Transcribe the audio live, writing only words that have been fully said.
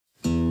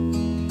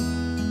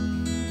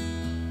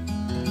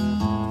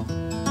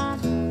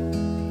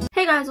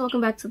Hey guys, welcome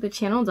back to the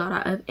channel,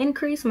 Daughter of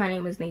Increase. My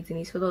name is Nate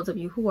Denise. For those of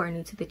you who are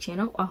new to the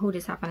channel or who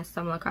just happen to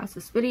stumble across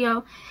this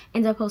video,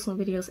 and I post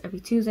videos every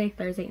Tuesday,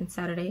 Thursday, and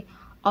Saturday,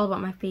 all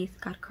about my faith,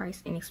 God,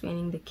 Christ, and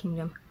expanding the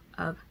kingdom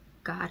of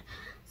God.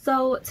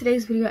 So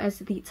today's video, as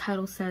the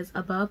title says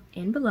above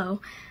and below,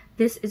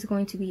 this is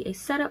going to be a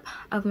setup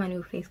of my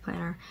new faith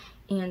planner.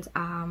 And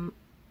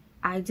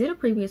I did a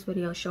previous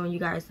video showing you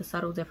guys the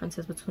subtle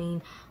differences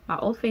between my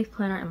old faith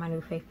planner and my new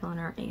faith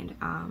planner. And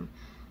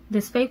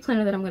this faith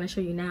planner that I'm going to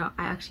show you now,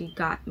 I actually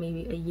got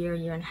maybe a year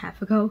and a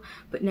half ago,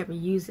 but never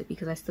used it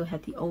because I still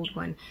had the old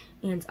one.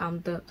 And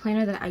the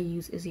planner that I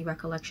use is the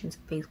Recollections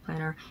Faith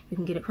Planner. You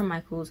can get it from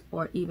Michaels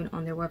or even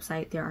on their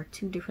website. There are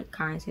two different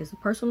kinds. There's the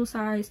personal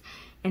size,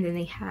 and then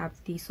they have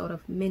the sort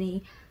of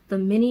mini. The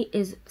mini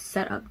is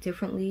set up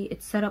differently.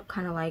 It's set up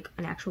kind of like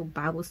an actual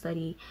Bible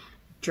study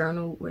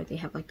journal where they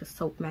have like the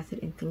soap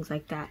method and things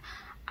like that.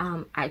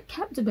 I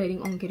kept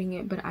debating on getting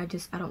it, but I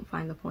don't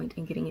find the point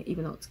in getting it,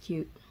 even though it's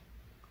cute.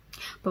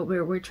 But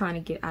we're trying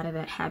to get out of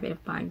that habit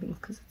of buying things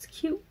because it's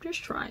cute.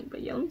 Just trying. But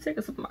yeah, let me take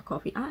a sip of my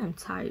coffee. I am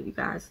tired, you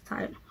guys.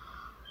 Tired.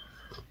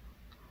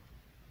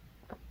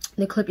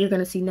 The clip you're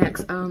gonna see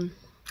next,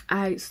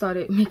 I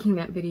started making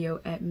that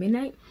video at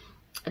midnight.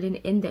 I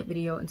didn't end that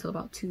video until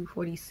about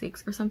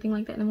 2:46 or something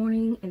like that in the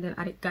morning, and then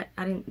I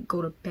didn't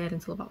go to bed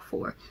until about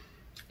 4.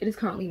 It is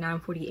currently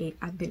 9:48.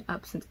 I've been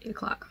up since 8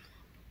 o'clock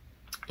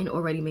and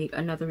already made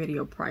another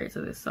video prior to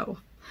this, so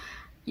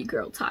your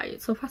girl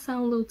tired. So if I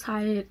sound a little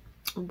tired,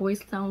 voice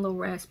sound a little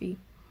raspy,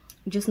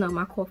 just know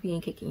my coffee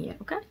ain't kicking yet,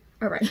 okay?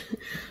 All right.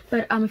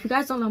 But if you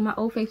guys don't know, my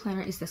old faith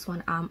planner is this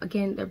one.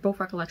 Again, they're both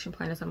recollection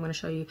planners I'm going to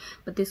show you,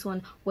 but this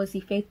one was the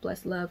Faith,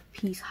 Blessed, Love,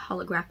 Peace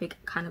holographic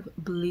kind of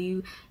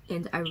blue,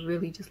 and I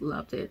really just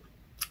loved it.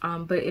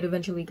 But it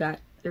eventually got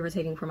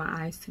irritating for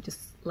my eyes to just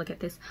look at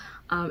this.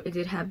 It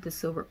did have the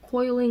silver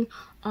coiling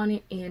on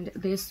it, and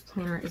this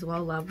planner is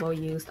well loved, well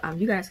used.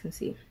 You guys can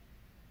see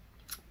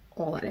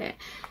all of that,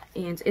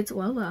 and it's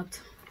well loved.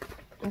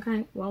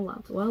 Okay, well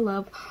loved,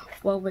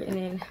 well written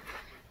in.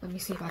 Let me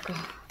see if I can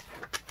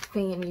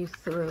fan you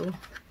through.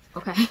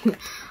 Okay.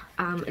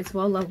 It's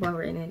well loved, well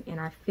written in, and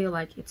I feel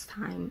like it's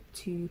time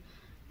to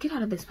get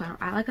out of this planner.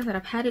 Like I said,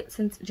 I've had it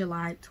since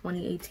July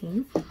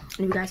 2018, and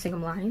you guys think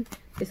I'm lying.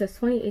 It says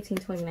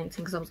 2018-2019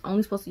 because I was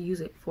only supposed to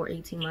use it for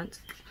 18 months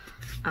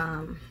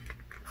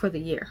for the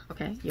year.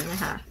 Okay, year and a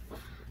half.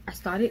 I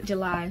started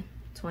July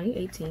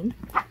 2018.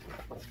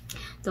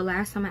 The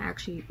last time I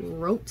actually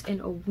wrote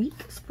in a week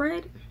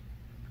spread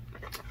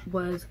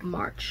was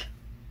March.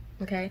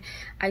 Okay,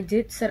 I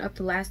did set up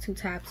the last 2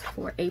 tabs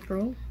for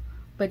April,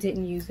 but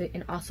didn't use it,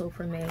 and also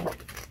for May,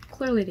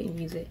 clearly didn't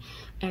use it.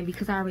 And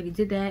because I already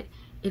did that,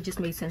 it just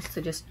made sense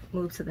to just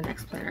move to the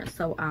next planner.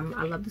 So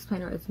I love this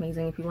planner. It's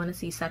amazing. If you want to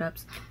see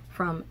setups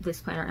from this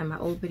planner and my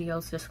old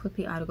videos, just click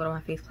the eye to go to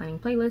my faith planning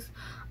playlist.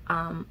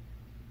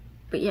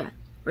 But yeah,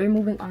 we're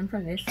moving on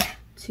from this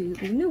to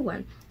the new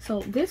one.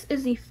 So this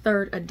is the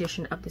 3rd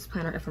edition of this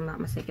planner, if I'm not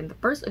mistaken. The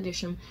first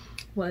edition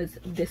was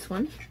this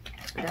one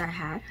that I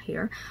had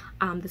here.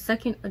 The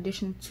 2nd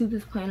edition to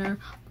this planner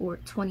for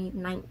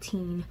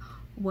 2019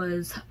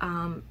 was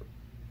it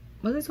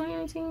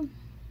 2019?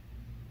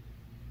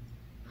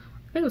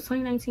 I think it was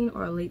 2019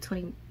 or late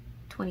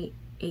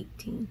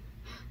 2018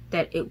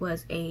 that it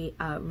was a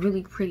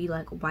really pretty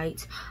like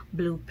white,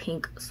 blue,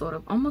 pink sort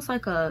of, almost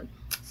like a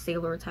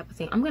sailor type of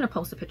thing. I'm gonna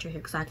post a picture here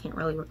because I can't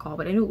really recall,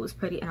 but I knew it was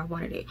pretty and I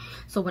wanted it.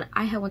 So when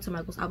I had went to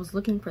Michael's, I was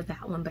looking for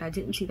that one, but I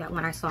didn't see that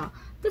one. I saw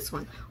this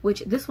one,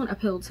 which this one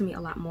appealed to me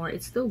a lot more.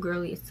 It's still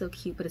girly, it's still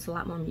cute, but it's a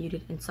lot more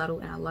muted and subtle,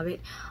 and I love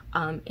it.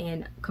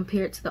 And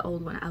compared to the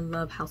old one, I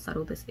love how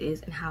subtle this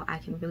is and how I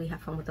can really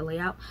have fun with the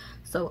layout.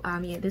 So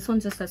yeah, this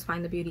one just says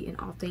find the beauty in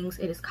all things.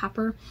 It is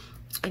copper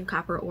and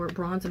copper, or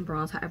bronze and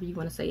bronze, however you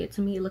want to say it.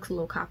 To me, it looks a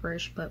little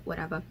copperish, but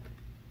whatever.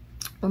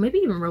 Or maybe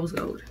even rose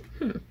gold.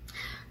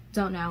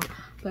 Don't know.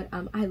 But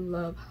I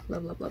love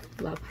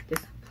this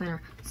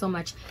planner so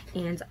much,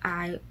 and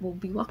I will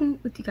be walking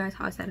with you guys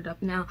how I set it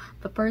up. Now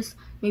the first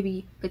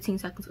maybe 15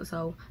 seconds or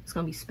so is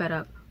going to be sped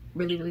up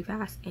really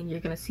fast, and you're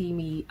going to see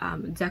me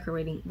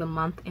decorating the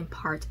month and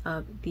part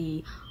of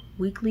the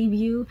weekly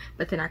view.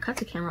 But then I cut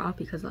the camera off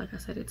because, like I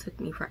said, it took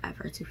me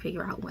forever to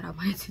figure out what I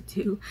wanted to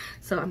do.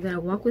 So I'm gonna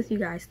walk with you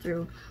guys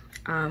through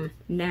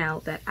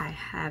now that I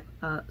have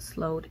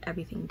slowed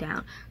everything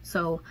down.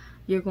 So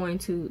you're going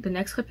to, the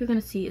next clip you're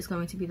going to see is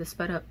going to be the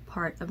sped up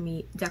part of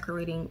me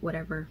decorating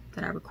whatever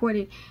that I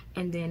recorded,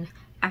 and then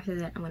after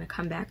that I'm going to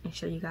come back and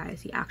show you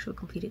guys the actual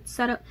completed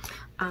setup.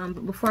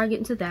 But before I get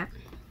into that,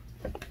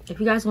 if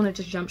you guys want to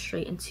just jump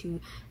straight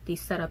into the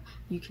setup,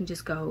 you can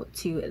just go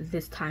to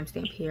this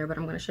timestamp here. But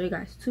I'm going to show you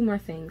guys 2 more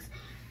things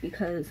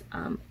because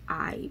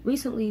I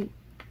recently,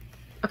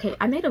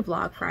 I made a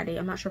vlog Friday.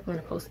 I'm not sure if I'm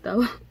going to post it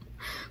though,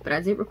 but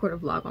I did record a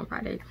vlog on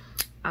Friday,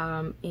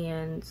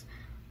 and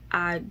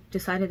I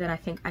decided that I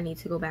think I need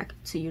to go back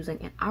to using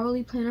an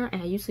hourly planner.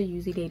 And I used to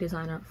use the Day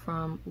Designer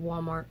from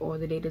Walmart or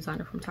the Day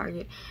Designer from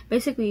Target,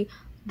 basically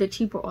the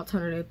cheaper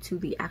alternative to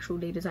the actual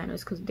Day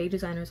Designers, because Day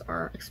Designers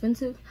are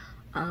expensive.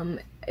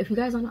 If you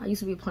guys don't know, I used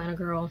to be a planner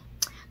girl.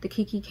 the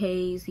Kiki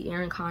K's, the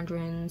Erin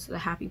Condrens, the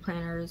Happy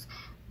Planners,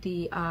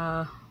 the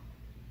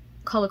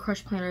Color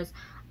Crush planners.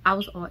 I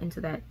was all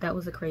into that. That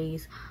was a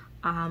craze.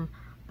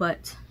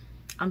 But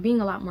I'm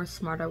being a lot more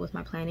smarter with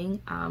my planning,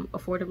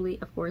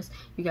 affordably, of course.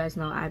 You guys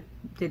know I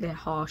did that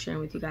haul sharing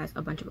with you guys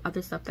a bunch of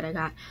other stuff that I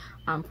got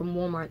from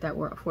Walmart that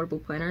were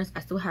affordable planners. I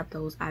still have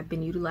those. I've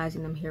been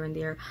utilizing them here and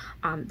there.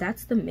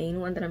 That's the main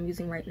one that I'm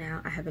using right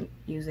now. I haven't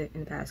used it in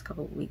the past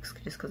couple of weeks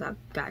just because I've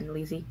gotten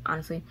lazy,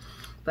 honestly.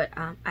 But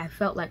I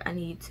felt like I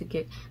need to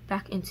get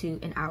back into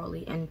an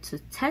hourly, and to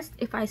test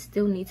if I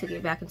still need to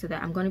get back into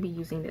that, I'm going to be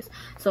using this.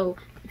 So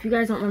if you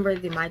guys don't remember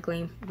the My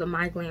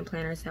Glam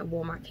planners that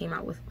Walmart came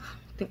out with,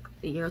 I think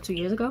a year or 2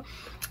 years ago,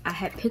 I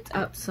had picked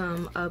up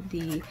some of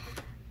the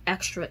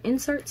extra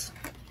inserts,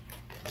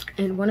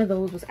 and one of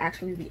those was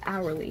actually the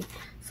hourly.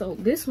 So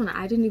this one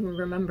I didn't even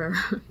remember.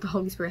 The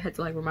Holy Spirit had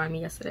to like remind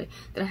me yesterday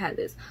that I had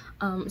this.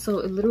 So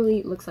it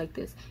literally looks like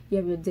this. You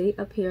have your date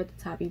up here at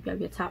the top. You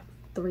have your top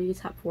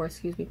 4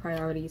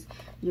 priorities,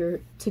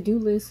 your to-do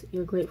list,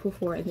 you're grateful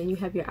for, and then you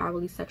have your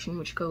hourly section,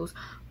 which goes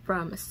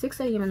from 6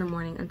 a.m. in the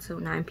morning until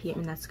 9 p.m.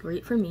 and that's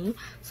great for me.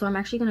 So I'm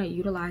actually going to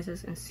utilize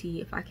this and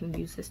see if I can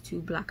use this to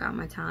block out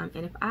my time,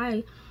 and if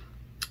I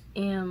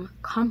am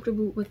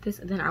comfortable with this,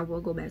 then I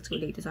will go back to a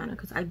day designer,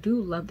 because I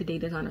do love the day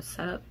designer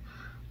setup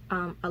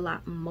a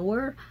lot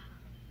more,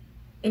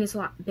 and it's a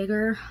lot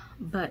bigger,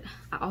 but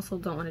I also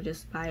don't want to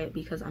just buy it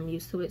because I'm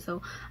used to it.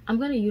 So I'm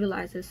going to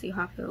utilize this, see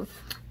how I feel.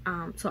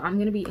 So I'm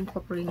going to be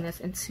incorporating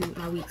this into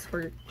my weeks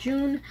for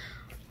June.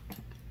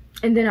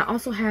 And then I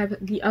also have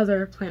the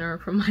other planner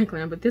from My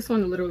Glam, but this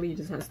one literally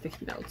just has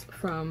sticky notes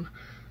from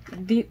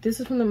this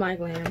is from the My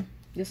Glam.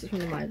 This is from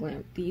the My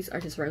Glam. These are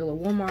just regular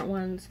Walmart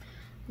ones,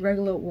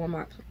 regular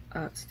Walmart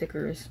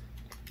stickers,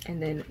 and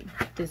then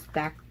this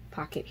back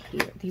pocket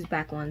here. These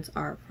back ones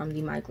are from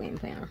the My Glam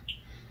planner.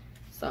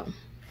 So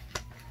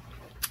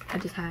I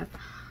just have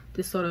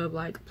this sort of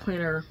like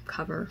planner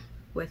cover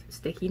with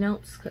sticky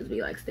notes because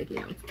we like sticky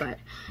notes. But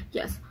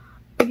yes,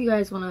 if you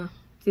guys want to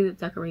see the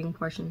decorating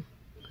portion,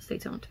 stay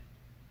tuned.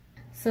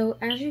 So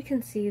as you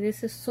can see,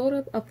 this is sort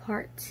of a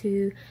part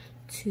two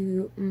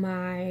to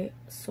my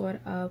sort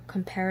of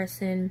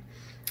comparison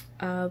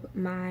of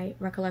my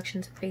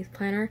Recollections of Faith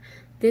planner.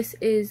 This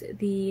is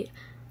the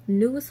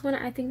newest one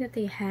I think that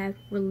they have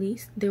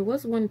released. There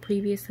was one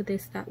previous to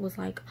this that was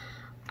like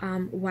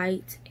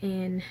white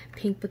and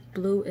pink with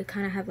blue. It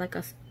kind of had like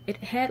it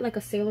had like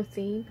a sailor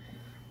theme.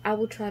 I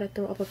will try to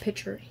throw up a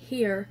picture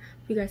here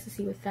for you guys to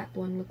see what that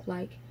one looked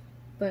like.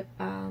 But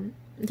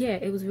yeah,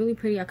 it was really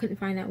pretty. I couldn't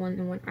find that one,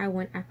 and when I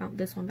went, I found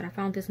this one, but I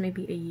found this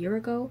maybe a year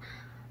ago.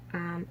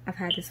 I've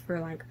had this for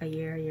like a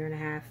year and a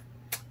half.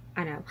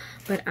 I know,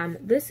 but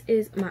this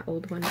is my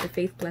old one, the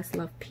Faith, Bless,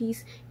 Love,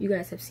 Peace. You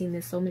guys have seen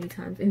this so many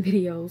times in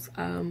videos,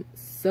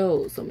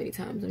 so many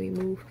times. Let me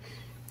move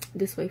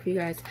this way for you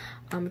guys.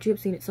 But you have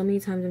seen it so many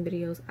times in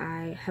videos.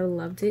 I have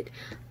loved it.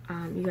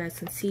 You guys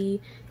can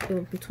see it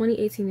went from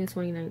 2018 to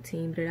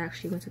 2019, but it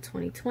actually went to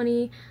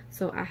 2020.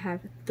 So I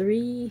have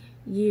 3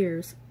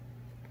 years,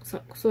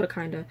 so sort of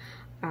kind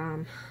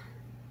of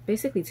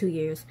basically 2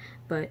 years,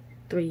 but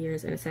 3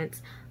 years in a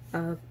sense,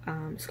 of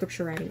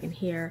scripture writing in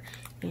here,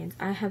 and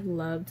I have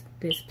loved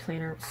this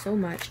planner so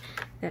much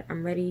that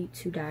I'm ready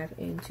to dive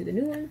into the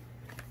new one.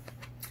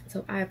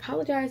 So I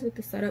apologize with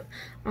the setup.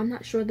 I'm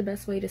not sure the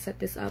best way to set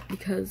this up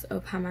because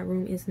of how my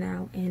room is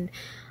now, and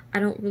I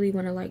don't really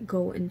want to like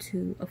go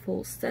into a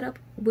full setup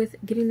with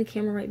getting the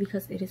camera right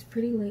because it is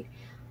pretty late.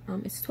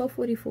 It's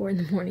 12:44 in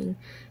the morning.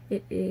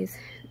 It is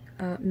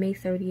May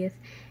 30th,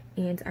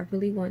 and I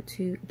really want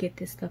to get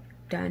this stuff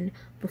done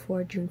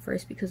before June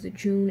 1st because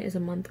June is a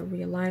month of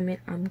realignment.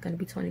 I'm going to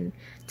be turning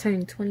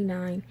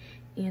 29,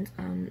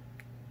 and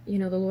you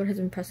know, the Lord has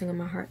been pressing on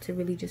my heart to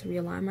really just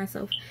realign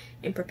myself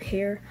and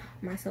prepare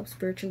myself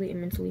spiritually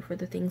and mentally for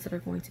the things that are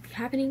going to be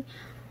happening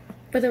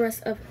for the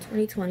rest of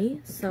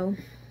 2020. So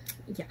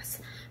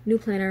yes, new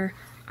planner,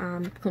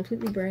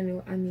 completely brand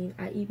new. I mean,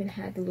 I even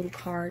had the little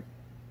card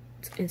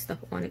and stuff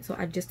on it, so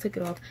I just took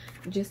it off.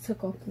 Just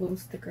took off the little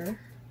sticker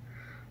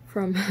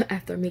from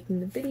after making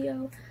the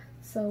video.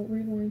 So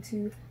we're going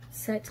to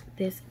set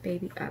this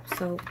baby up.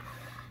 So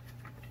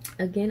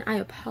again, I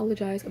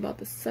apologize about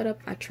the setup.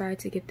 I tried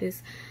to get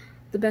this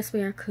the best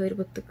way I could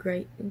with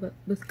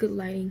with good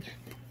lighting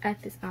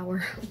at this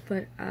hour.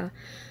 But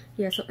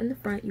yeah, so in the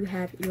front you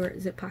have your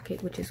zip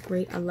pocket, which is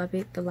great. I love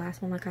it. The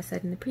last one, like I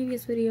said in the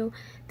previous video,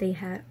 they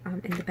had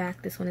in the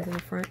back. This one is in the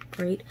front.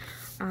 Great.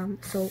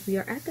 So we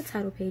are at the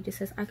title page. It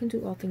says I can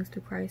do all things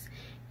through Christ,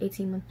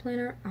 18-month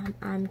planner.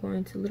 I'm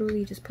going to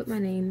literally just put my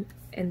name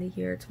in the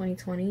year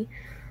 2020.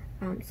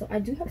 So I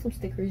do have some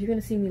stickers. You're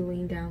gonna see me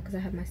lean down because I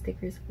have my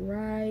stickers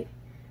right.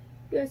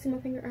 You guys see my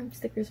finger? I have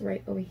stickers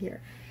right over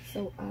here.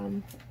 So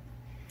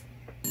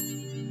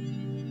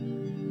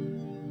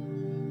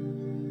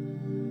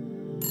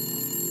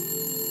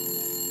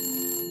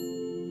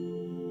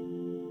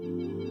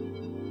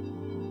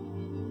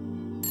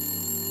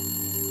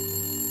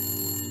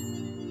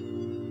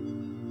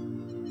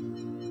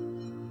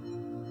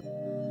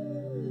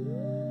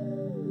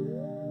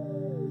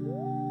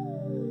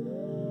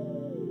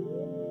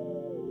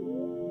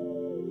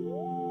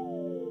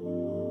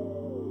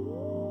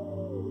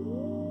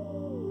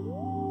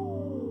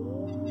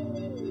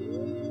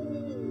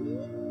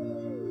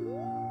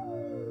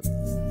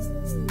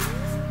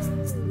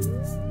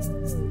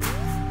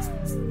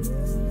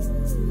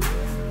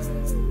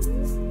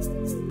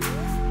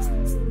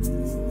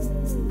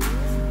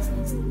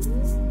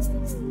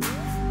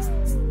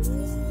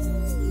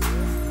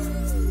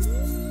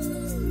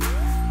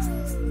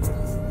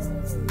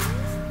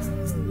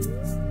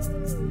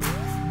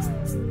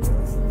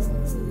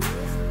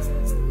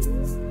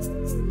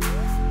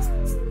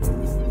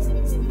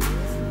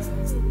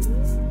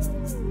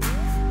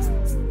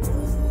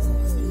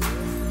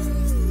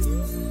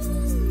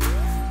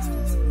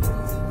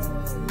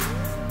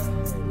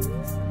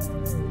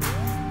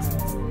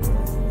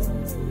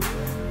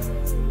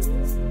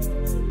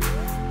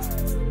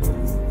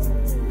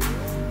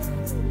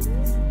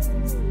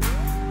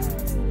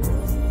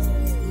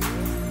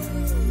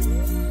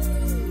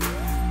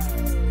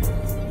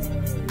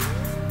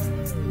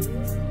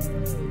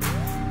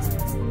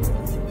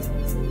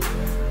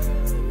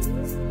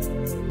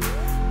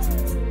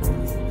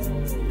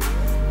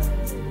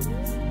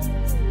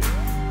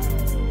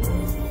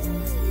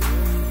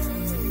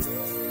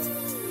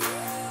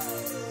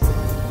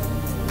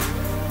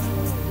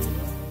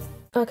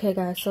Okay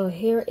guys, so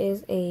here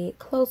is a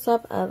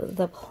close-up of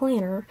the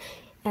planner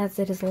as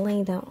it is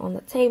laying down on the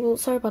table.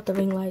 Sorry about the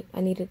ring light.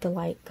 I needed the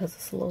light because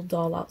it's a little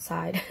dull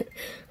outside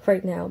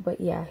right now.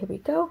 But yeah, here we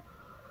go.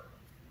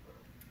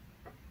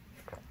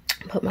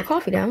 Put my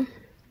coffee down.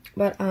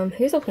 But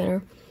here's a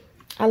planner.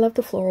 I love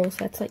the florals.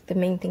 That's like the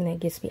main thing that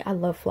gets me. I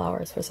love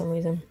flowers for some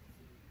reason.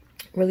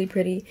 Really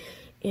pretty.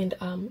 And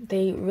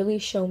they really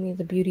show me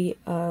the beauty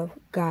of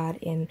God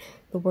and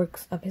the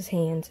works of his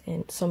hands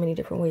in so many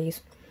different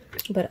ways.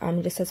 But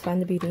it just says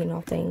find the beauty in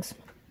all things.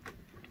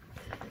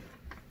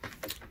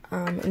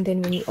 And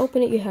then when you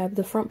open it, you have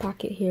the front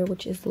pocket here,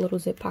 which is the little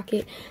zip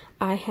pocket.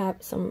 I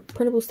have some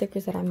printable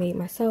stickers that I made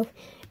myself.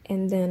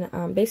 And then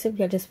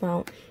basically I just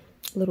found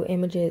little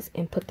images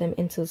and put them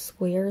into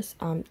squares.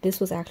 This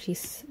was actually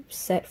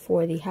set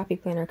for the Happy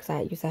Planner because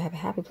I used to have a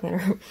Happy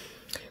Planner.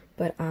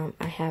 But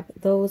I have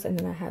those, and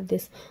then I have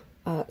this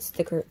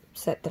sticker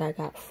set that I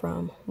got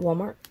from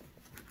Walmart.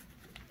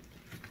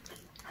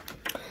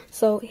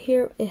 So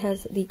here it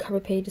has the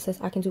cover page. It says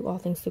I can do all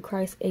things through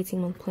Christ,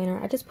 18-month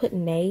planner. I just put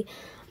nay.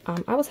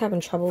 I was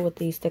having trouble with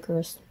these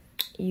stickers.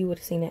 You would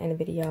have seen that in the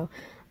video.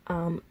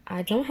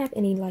 I don't have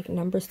any like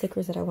number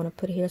stickers that I want to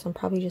put here, so I'm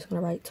probably just going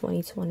to write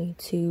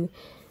 2022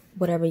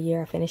 whatever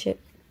year I finish it.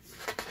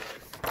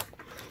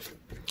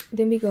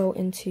 Then we go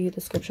into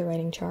the scripture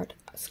writing chart.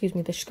 Excuse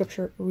me, the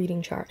scripture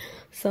reading chart.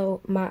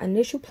 So my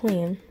initial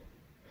plan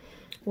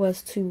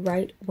was to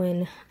write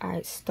when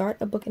I start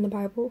a book in the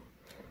Bible,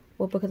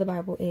 what book of the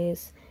Bible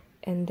is,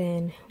 and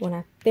then when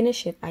I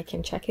finish it, I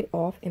can check it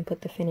off and put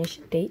the finish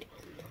date,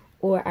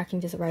 or I can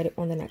just write it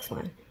on the next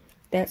line.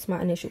 That's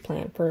my initial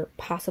plan for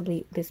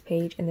possibly this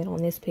page, and then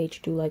on this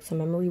page do like some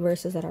memory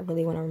verses that I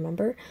really want to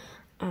remember.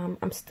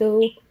 I'm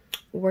still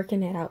working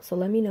that out, so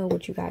let me know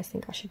what you guys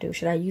think I should do.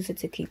 Should I use it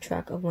to keep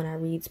track of when I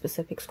read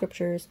specific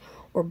scriptures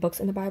or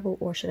books in the Bible,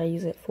 or should I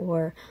use it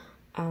for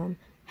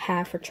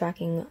half for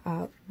tracking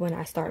when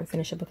I start and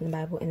finish a book in the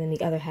Bible, and then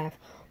the other half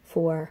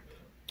for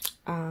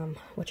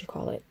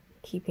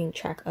keeping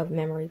track of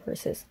memory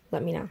verses?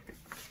 Let me know.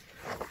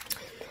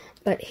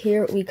 But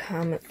here we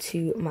come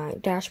to my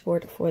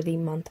dashboard for the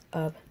month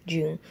of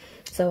June.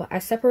 So I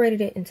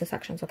separated it into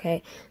sections,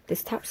 okay?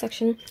 This top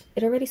section,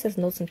 it already says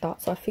notes and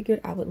thoughts, so I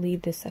figured I would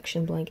leave this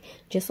section blank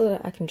just so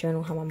that I can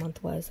journal how my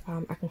month was.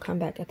 I can come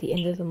back at the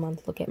end of the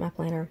month, look at my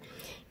planner,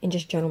 and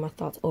just journal my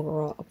thoughts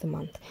overall of the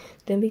month.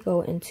 Then we go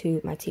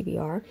into my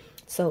TBR.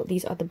 So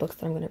these are the books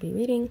that I'm going to be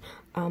reading.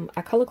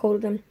 I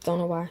color-coded them. Don't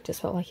know why,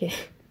 just felt like it.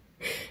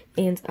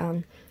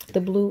 And the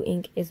blue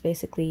ink is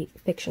basically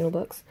fictional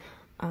books.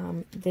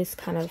 This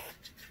kind of,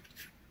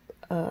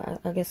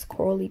 I guess,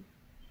 corally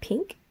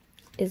pink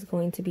is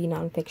going to be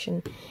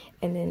nonfiction,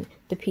 and then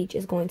the peach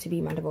is going to be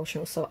my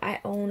devotionals. So I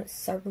own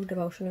several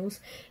devotionals,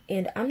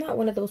 and I'm not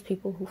one of those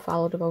people who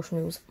follow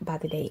devotionals by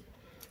the date.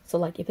 So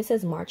like if it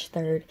says March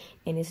 3rd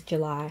and it's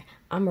July,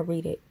 I'm gonna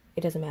read it.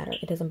 It doesn't matter.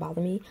 It doesn't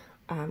bother me.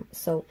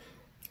 So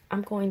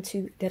I'm going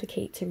to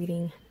dedicate to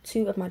reading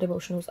 2 of my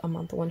devotionals a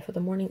month, one for the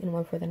morning and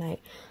one for the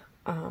night,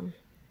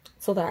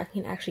 so that I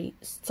can actually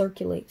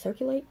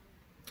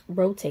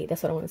rotate,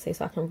 that's what I want to say,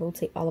 so I can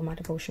rotate all of my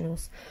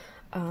devotionals.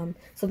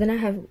 So then I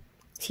have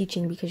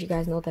teaching, because you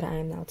guys know that I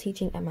am now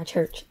teaching at my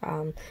church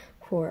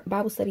for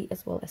Bible study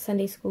as well as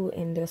Sunday school,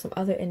 and there's some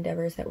other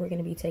endeavors that are going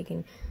to be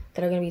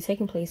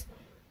taking place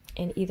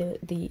in either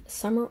the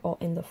summer or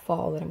in the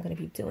fall that I'm going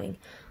to be doing.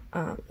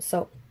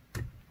 So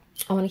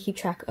I want to keep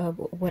track of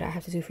what I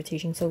have to do for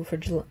teaching. So for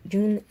June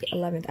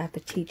 11th, I have to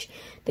teach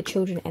the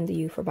children and the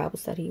youth for Bible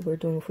study. We're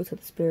doing Fruits of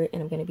the Spirit,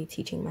 and I'm going to be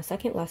teaching my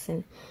second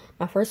lesson.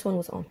 My first one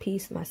was on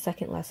peace. My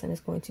second lesson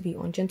is going to be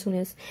on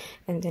gentleness.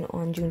 And then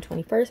on June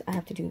 21st, I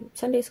have to do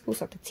Sunday school.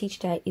 So I have to teach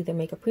that, either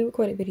make a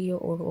pre-recorded video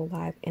or go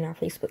live in our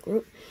Facebook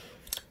group.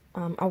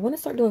 I want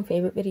to start doing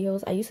favorite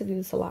videos. I used to do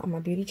this a lot on my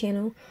beauty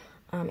channel.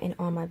 And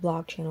on my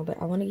blog channel, but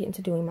I want to get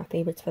into doing my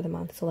favorites for the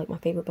month. So like my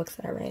favorite books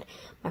that I read,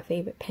 my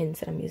favorite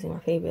pens that I'm using,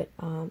 my favorite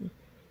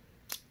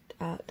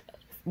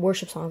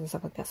worship songs and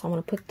stuff like that. So I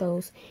want to put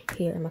those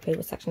here in my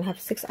favorite section. I have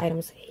 6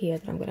 items here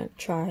that I'm going to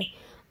try.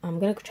 I'm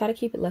going to try to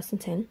keep it less than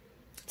 10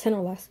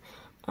 or less.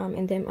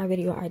 And then my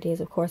video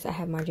ideas, of course, I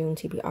have my June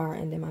TBR,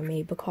 and then my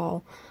May book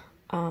haul.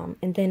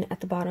 And then at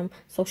the bottom,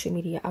 social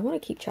media. I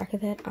want to keep track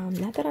of that.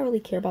 Not that I really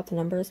care about the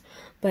numbers,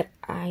 but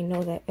I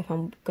know that if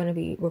I'm going to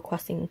be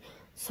requesting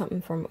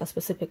something from a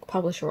specific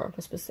publisher or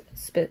a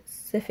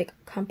specific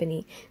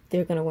company,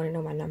 they're going to want to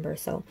know my number.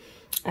 So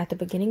at the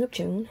beginning of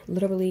June,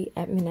 literally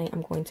at midnight,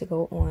 I'm going to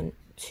go on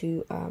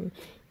to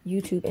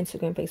YouTube,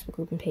 Instagram, Facebook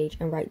group and page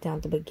and write down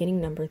the beginning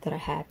number that I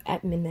have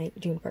at midnight,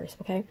 June 1st.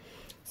 Okay,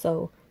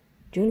 so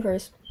June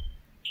 1st,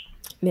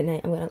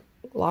 midnight, I'm going to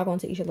log on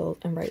to each of those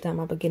and write down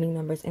my beginning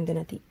numbers, and then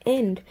at the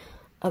end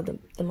of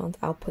the month,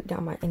 I'll put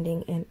down my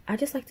ending. And I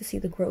just like to see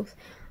the growth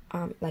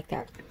like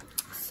that.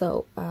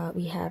 So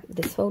we have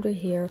this folder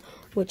here,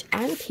 which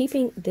I'm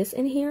keeping this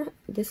in here.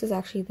 This is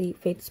actually the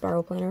Faith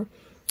Spiral Planner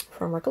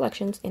from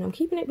Recollections, and I'm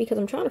keeping it because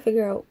I'm trying to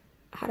figure out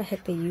how the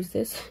heck they use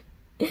this.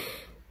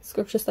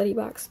 scripture study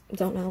box.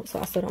 Don't know, so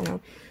I still don't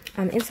know.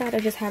 Inside I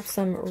just have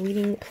some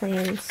reading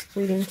plans,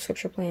 reading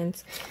scripture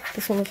plans.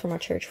 This one was from our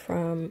church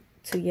from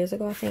 2 years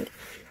ago, I think.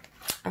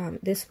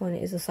 This one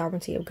is the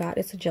Sovereignty of God.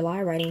 It's a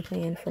July writing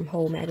plan from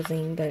Whole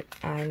magazine, but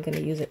I'm going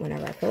to use it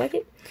whenever I feel like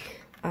it.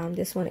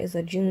 This one is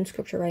a June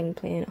scripture writing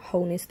plan,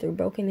 Wholeness Through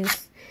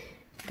Brokenness.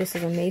 This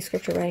is a May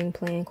scripture writing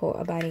plan called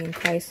Abiding in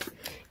Christ.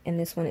 And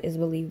this one is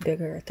Believe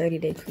Bigger, a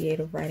 30-day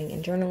creative writing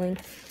and journaling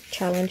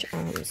challenge.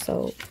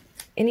 So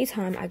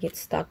anytime I get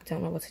stuck,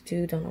 don't know what to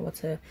do, don't know what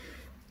to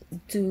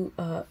do,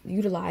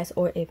 utilize,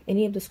 or if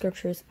any of the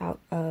scriptures out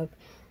of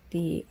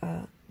the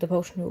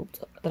devotional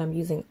that I'm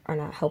using are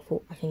not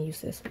helpful, I can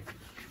use this.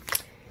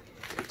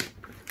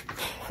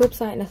 Flip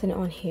side, nothing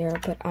on here,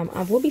 but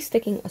I will be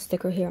sticking a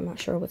sticker here. I'm not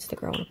sure what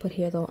sticker I want to put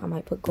here though. I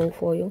might put gold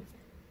foil,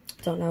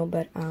 don't know.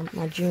 But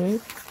my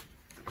June,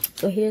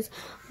 so here's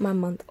my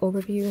month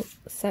overview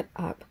set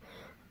up.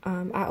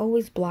 I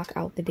always block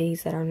out the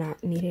days that are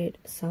not needed,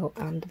 so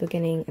the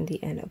beginning and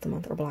the end of the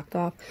month are blocked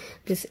off.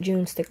 This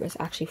June sticker is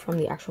actually from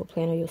the actual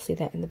planner. You'll see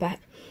that in the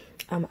back.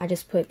 I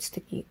just put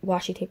sticky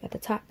washi tape at the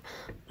top,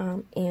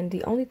 and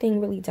the only thing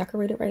really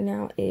decorated right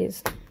now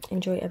is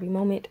Enjoy Every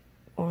Moment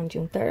on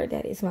June 3rd.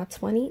 That is my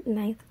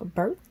 29th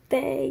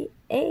birthday.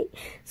 Hey,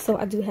 so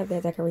I do have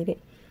that decorated.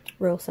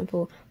 Real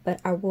simple, but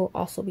I will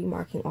also be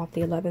marking off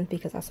the 11th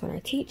because that's when I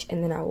teach,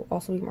 and then I will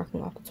also be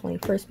marking off the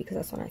 21st because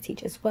that's when I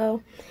teach as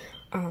well.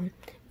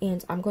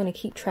 And I'm going to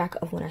keep track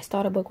of when I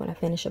start a book, when I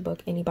finish a book,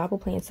 any Bible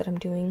plans that I'm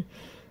doing,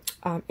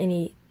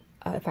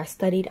 if I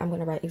studied, I'm going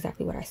to write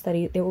exactly what I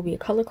studied. There will be a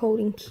color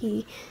coding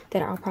key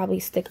that I'll probably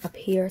stick up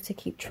here to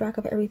keep track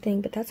of everything,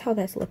 but that's how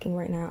that's looking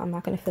right now. I'm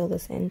not going to fill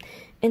this in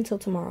until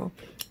tomorrow,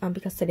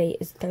 because today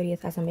is the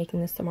 30th as I'm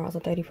making this. Tomorrow's the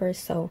 31st,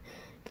 so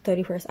the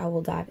 31st I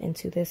will dive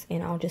into this,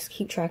 and I'll just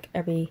keep track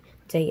every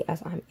day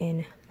as I'm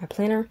in my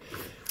planner.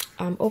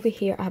 Over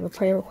here I have a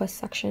prayer request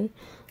section.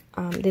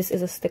 This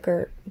is a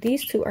sticker.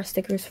 These two are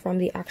stickers from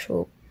the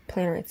actual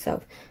planner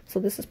itself.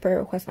 So this is prayer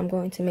request. I'm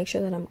going to make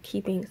sure that I'm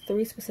keeping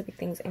 3 specific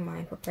things in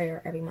mind for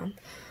prayer every month.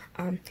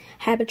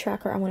 Habit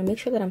tracker. I want to make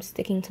sure that I'm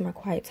sticking to my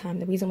quiet time.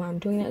 The reason why I'm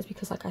doing that is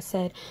because, like I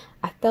said,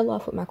 I fell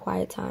off with my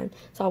quiet time.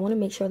 So I want to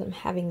make sure that I'm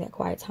having that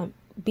quiet time,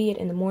 be it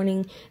in the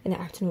morning, in the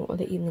afternoon, or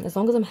the evening. As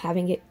long as I'm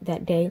having it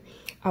that day,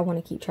 I want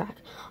to keep track.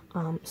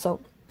 So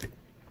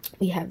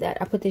we have that.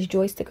 I put this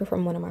joy sticker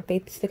from one of my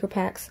faith sticker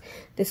packs.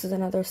 This is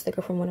another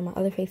sticker from one of my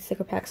other faith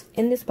sticker packs.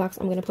 In this box,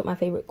 I'm going to put my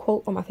favorite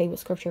quote or my favorite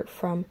scripture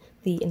from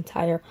the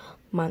entire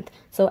month.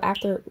 So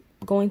after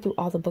going through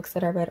all the books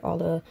that I read, all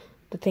the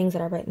things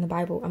that I read in the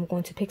Bible, I'm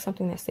going to pick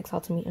something that sticks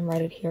out to me and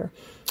write it here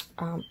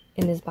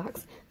in this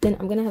box. Then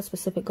I'm going to have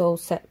specific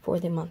goals set for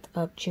the month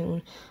of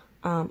June.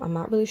 I'm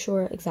not really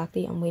sure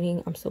exactly. I'm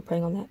waiting. I'm still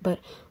praying on that. But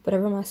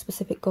whatever my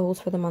specific goals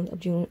for the month of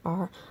June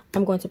are,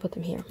 I'm going to put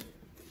them here.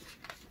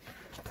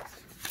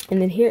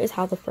 And then here is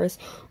how the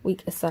first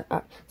week is set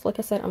up. So like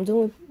I said, I'm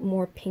doing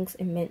more pinks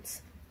and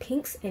mints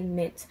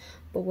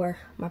for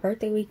my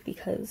birthday week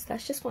because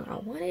that's just what I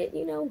wanted,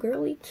 you know,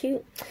 girly,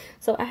 cute.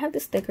 So I have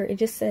this sticker. It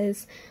just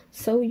says,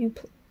 so you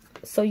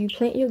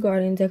plant your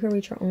garden,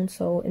 decorate your own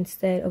soul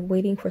instead of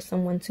waiting for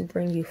someone to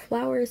bring you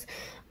flowers.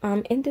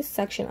 In this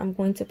section, I'm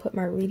going to put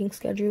my reading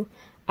schedule.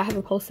 I have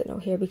a post-it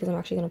note here because I'm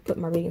actually going to put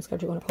my reading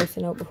schedule on a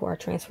post-it note before I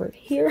transfer it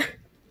here.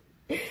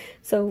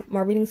 So my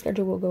reading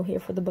schedule will go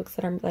here for the books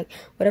that I'm like,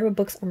 whatever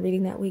books I'm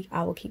reading that week,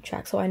 I will keep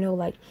track. So I know,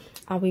 like,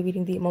 I'll be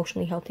reading The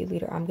Emotionally Healthy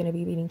Leader. I'm going to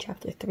be reading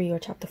chapter 3 or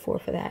chapter 4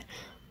 for that.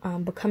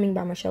 Becoming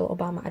by Michelle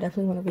Obama, I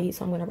definitely want to read,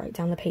 so I'm going to write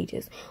down the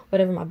pages.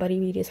 Whatever my buddy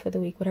read is for the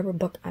week, whatever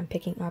book I'm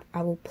picking up,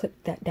 I will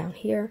put that down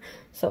here.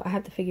 So I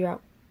have to figure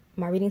out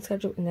my reading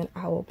schedule, and then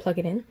I will plug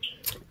it in.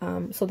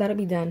 So that'll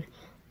be done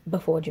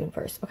before June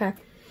 1st, okay?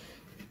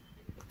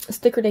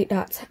 Sticker date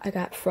dots I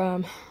got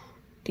from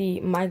the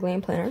My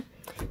Glam Planner.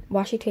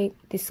 Washi tape,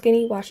 the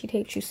skinny washi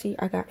tape you see,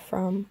 I got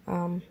from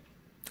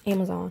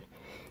Amazon.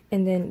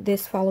 And then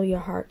this Follow Your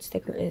Heart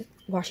sticker is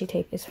washi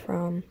tape is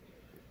from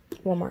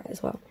Walmart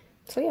as well.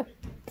 So yeah,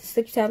 the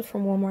sticky tabs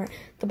from Walmart.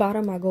 The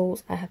bottom, my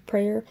goals, I have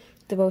prayer,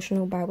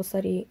 devotional, Bible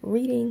study,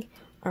 reading,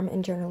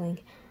 and journaling.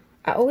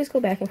 I always go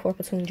back and forth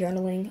between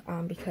journaling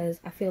because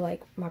I feel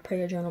like my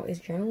prayer journal is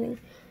journaling.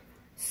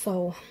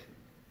 So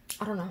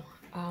I don't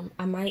know.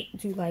 I might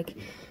do like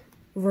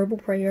verbal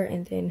prayer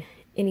and then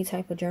any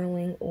type of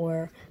journaling,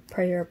 or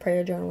prayer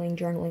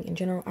journaling in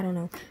general. I don't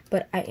know,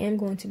 but I am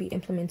going to be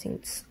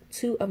implementing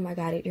 2 of my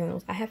guided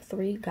journals. I have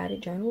 3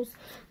 guided journals,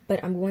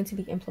 but I'm going to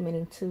be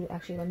implementing 2.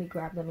 Actually, let me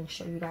grab them and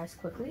show you guys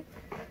quickly.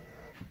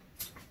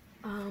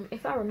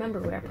 If I remember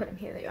where I put them,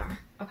 here they are.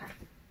 Okay,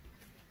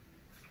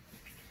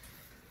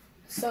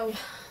 so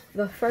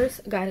the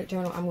first guided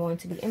journal I'm going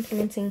to be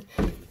implementing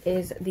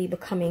is the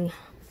Becoming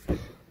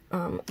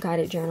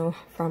guided journal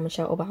from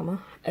Michelle Obama.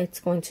 It's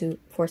going to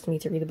force me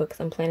to read the book because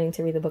I'm planning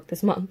to read the book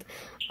this month,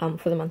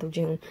 for the month of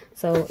June.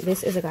 So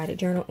this is a guided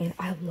journal, and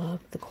I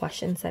love the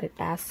questions that it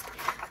asks.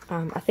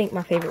 I think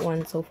my favorite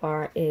one so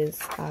far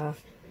is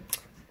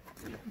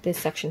this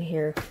section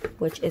here,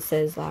 which it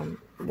says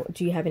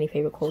do you have any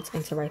favorite quotes,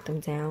 and to write them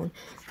down.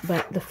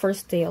 But the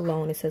first day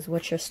alone, it says,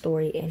 what's your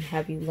story and how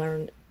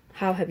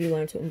have you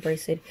learned to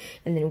embrace it?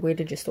 And then where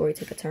did your story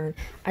take a turn?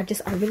 I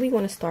really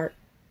want to start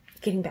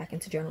getting back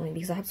into journaling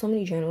because I have so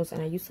many journals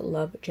and I used to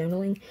love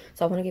journaling.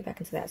 So I want to get back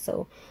into that.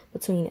 So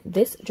between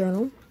this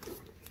journal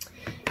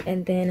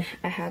and then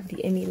I have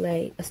the Emmy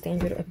Ley A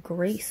Standard of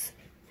Grace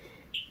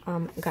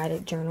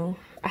guided journal.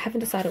 I haven't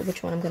decided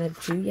which one I'm going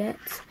to do yet,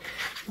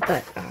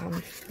 but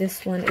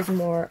this one is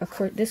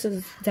this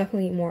is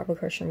definitely more of a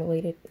Christian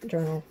related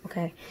journal,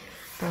 okay?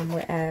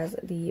 Whereas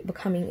the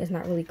Becoming is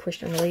not really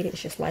Christian related,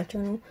 it's just life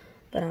journal.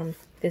 But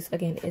this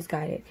again is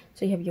guided.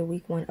 So you have your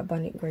week 1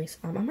 abundant grace.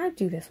 I might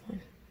do this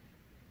one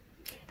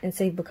and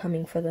save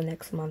Becoming for the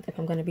next month if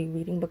I'm going to be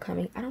reading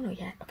Becoming. I don't know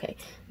yet. Okay,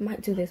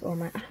 might do this or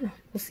I don't know.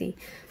 We'll see.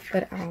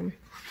 But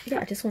yeah,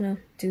 I just want to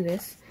do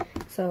this.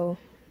 So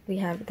we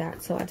have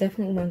that. So I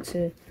definitely want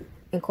to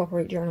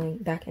incorporate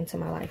journaling back into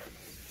my life.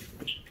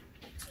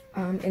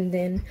 And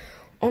then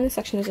on the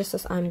section it just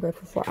says I'm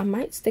grateful for. I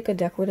might stick a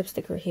decorative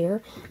sticker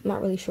here. I'm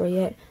not really sure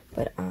yet.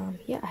 But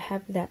yeah, I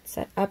have that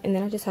set up. And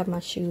then I just have my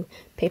shoe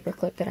paper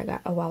clip that I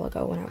got a while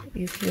ago when I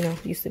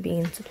used to be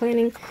into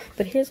planning.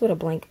 But here's what a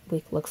blank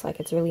week looks like.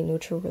 It's really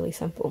neutral, really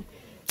simple,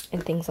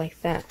 and things like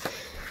that.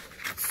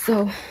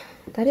 So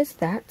that is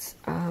that.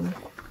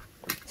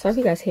 Sorry if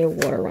you guys hear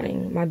water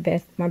running. My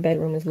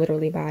bedroom is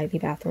literally by the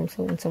bathroom,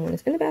 so when someone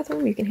is in the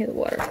bathroom, you can hear the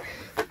water.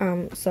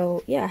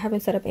 So yeah, I haven't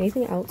set up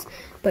anything else,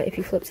 but if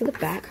you flip to the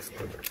back,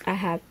 I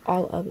have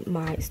all of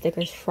my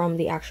stickers from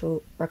the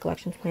actual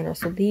Recollections planner.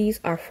 So these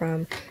are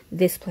from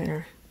this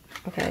planner,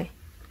 okay?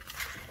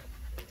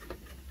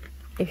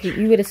 If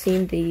you would have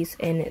seen these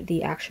in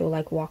the actual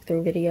like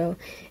walkthrough video,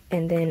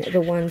 and then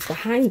the ones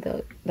behind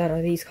that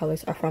are these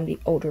colors are from the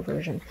older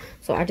version.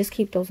 So I just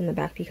keep those in the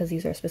back because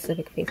these are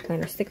specific Faith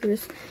Planner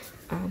stickers.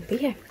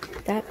 But yeah,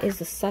 that is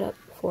the setup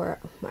for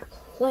my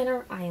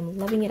planner. I am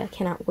loving it. I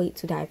cannot wait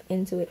to dive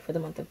into it for the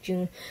month of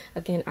June.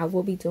 Again, I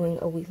will be doing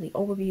a weekly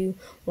overview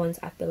once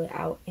I fill it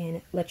out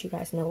and let you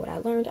guys know what I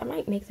learned. I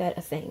might make that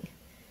a thing.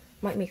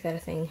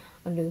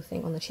 A new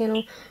thing on the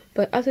channel.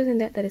 But other than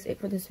that, that is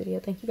it for this video.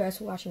 Thank you guys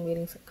for watching,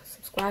 rating,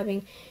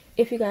 subscribing.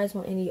 If you guys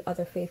want any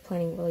other faith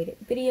planning related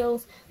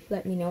videos,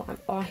 let me know. I'm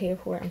all here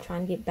for it. I'm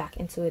trying to get back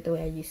into it the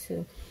way I used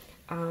to.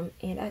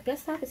 And I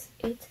guess that is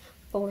it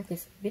for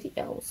this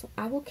video. So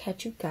I will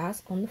catch you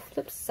guys on the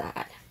flip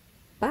side.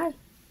 Bye.